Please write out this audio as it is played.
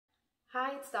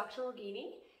Hi, it's Dr.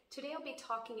 Rogini. Today I'll be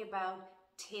talking about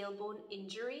tailbone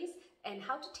injuries and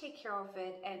how to take care of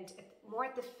it, and more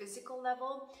at the physical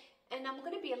level. And I'm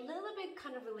going to be a little bit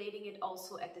kind of relating it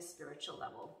also at the spiritual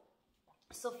level.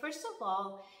 So first of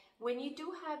all, when you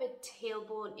do have a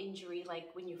tailbone injury, like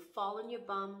when you fall on your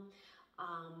bum,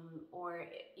 or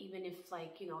even if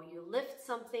you lift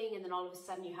something and then all of a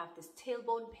sudden you have this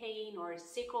tailbone pain or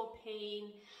sacral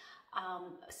pain,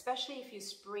 especially if you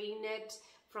sprain it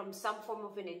from some form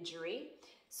of an injury.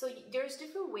 So there's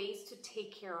different ways to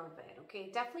take care of it,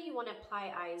 okay? Definitely you want to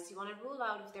apply ice. You want to rule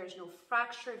out if there's no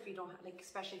fracture, if you don't have,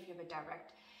 especially if you have a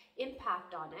direct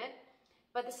impact on it.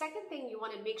 But the second thing, you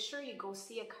want to make sure you go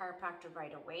see a chiropractor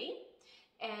right away,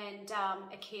 and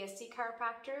a KSC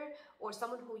chiropractor, or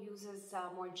someone who uses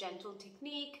more gentle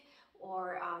technique,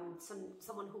 or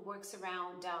someone who works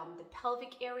around the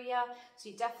pelvic area. So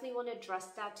you definitely want to address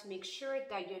that to make sure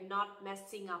that you're not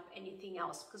messing up anything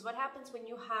else. Because what happens when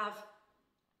you have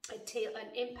an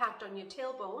impact on your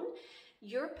tailbone,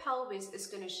 your pelvis is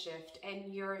going to shift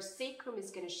and your sacrum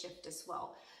is going to shift as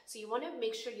well. So you want to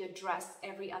make sure you address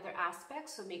every other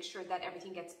aspect. So make sure that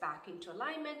everything gets back into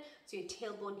alignment so your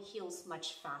tailbone heals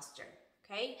much faster.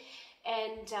 Okay,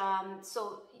 and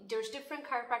so there's different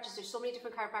chiropractors. There's so many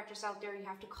different chiropractors out there. You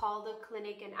have to call the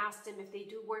clinic and ask them if they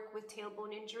do work with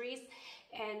tailbone injuries.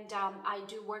 And I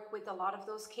do work with a lot of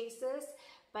those cases.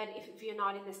 But if you're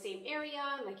not in the same area,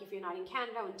 like if you're not in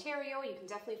Canada, Ontario, you can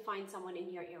definitely find someone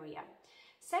in your area.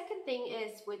 Second thing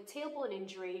is with tailbone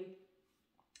injury,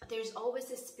 there's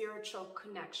always a spiritual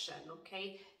connection,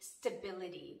 okay?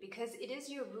 Stability, because it is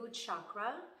your root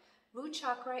chakra. Root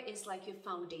chakra is like your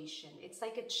foundation. It's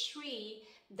like a tree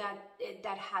that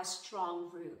has strong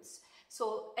roots.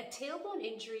 So a tailbone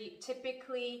injury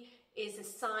typically is a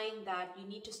sign that you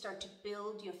need to start to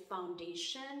build your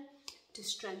foundation to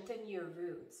strengthen your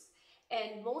roots.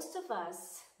 And most of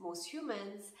us, most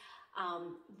humans,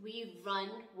 we run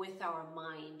with our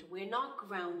mind. We're not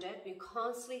grounded. We're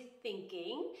constantly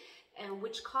thinking, and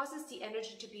which causes the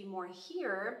energy to be more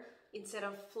here instead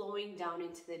of flowing down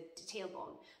into the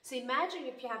tailbone. So imagine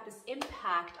if you have this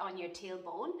impact on your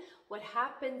tailbone, what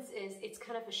happens is it's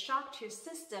kind of a shock to your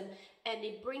system, and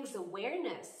it brings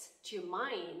awareness to your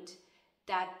mind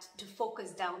that to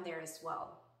focus down there as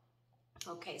well.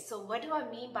 Okay, so what do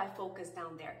I mean by focus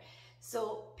down there?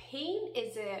 So pain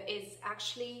is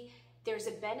actually, there's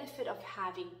a benefit of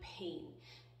having pain.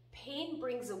 Pain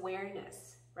brings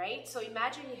awareness, right? So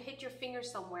imagine you hit your finger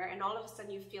somewhere and all of a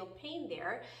sudden you feel pain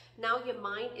there. Now your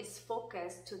mind is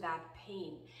focused to that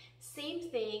pain. Same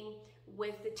thing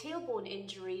with the tailbone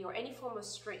injury or any form of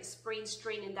sprain,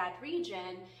 strain in that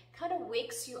region, kind of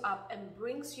wakes you up and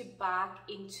brings you back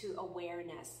into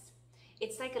awareness.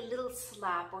 It's like a little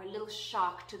slap or a little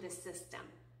shock to the system,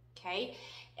 okay?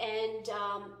 And,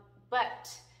 but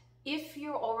if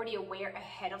you're already aware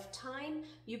ahead of time,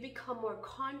 you become more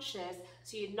conscious,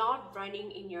 so you're not running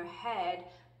in your head,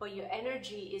 but your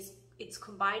energy it's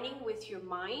combining with your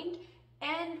mind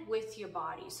and with your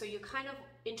body. So you kind of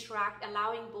interact,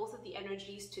 allowing both of the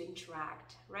energies to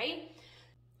interact, right?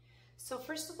 So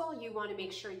first of all, you want to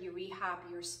make sure you rehab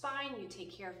your spine, you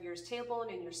take care of your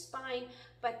tailbone and your spine,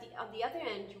 but on the other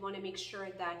end, you want to make sure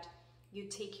that you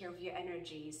take care of your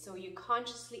energy. So you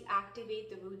consciously activate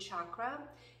the root chakra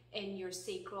and your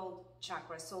sacral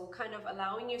chakra. So kind of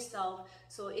allowing yourself,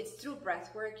 so it's through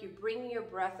breath work, you bring your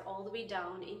breath all the way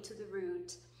down into the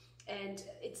root, and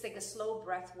it's like a slow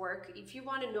breath work. If you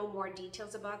want to know more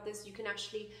details about this, you can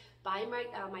actually buy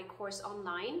my course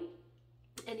online.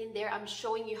 And in there, I'm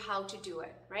showing you how to do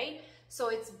it, right? So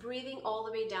it's breathing all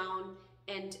the way down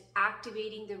and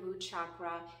activating the root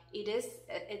chakra.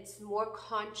 It's more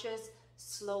conscious,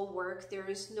 slow work. There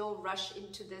is no rush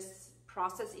into this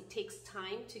process. It takes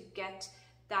time to get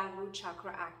that root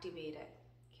chakra activated,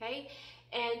 okay?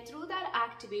 And through that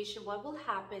activation, what will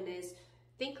happen is,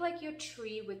 think like your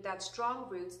tree with that strong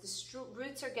roots. The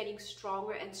roots are getting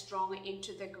stronger and stronger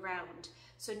into the ground.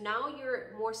 So now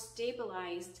you're more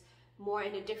stabilized, more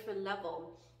in a different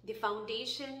level. The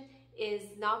foundation is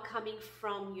now coming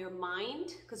from your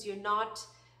mind, because you're not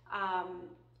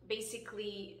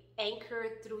basically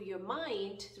anchored through your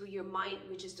mind,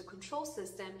 which is the control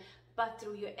system, but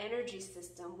through your energy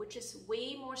system, which is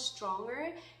way more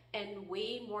stronger and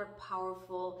way more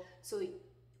powerful. So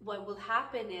what will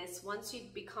happen is, once you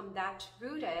become that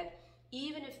rooted,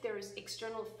 even if there's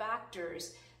external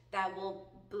factors that will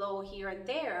blow here and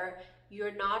there,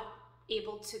 you're not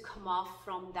able to come off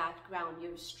from that ground.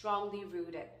 You're strongly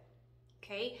rooted,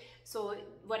 okay? So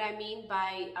what I mean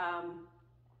by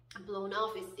blown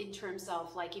off is in terms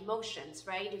of like emotions,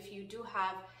 right? If you do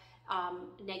have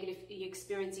you're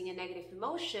experiencing a negative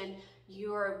emotion,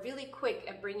 you're really quick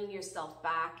at bringing yourself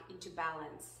back into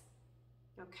balance.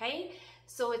 Okay,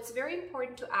 so it's very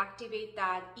important to activate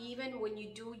that even when you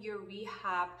do your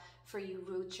rehab for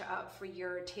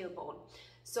your tailbone.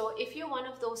 So if you're one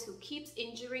of those who keeps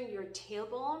injuring your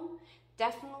tailbone,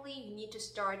 definitely you need to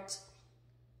start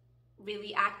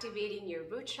really activating your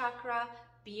root chakra.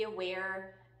 Be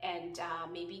aware and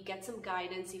maybe get some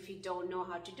guidance if you don't know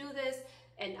how to do this.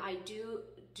 And I do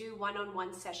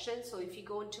one-on-one sessions, so if you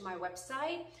go into my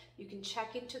website, you can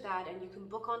check into that and you can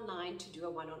book online to do a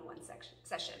one-on-one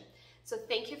session. So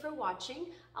thank you for watching.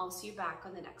 I'll see you back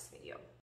on the next video.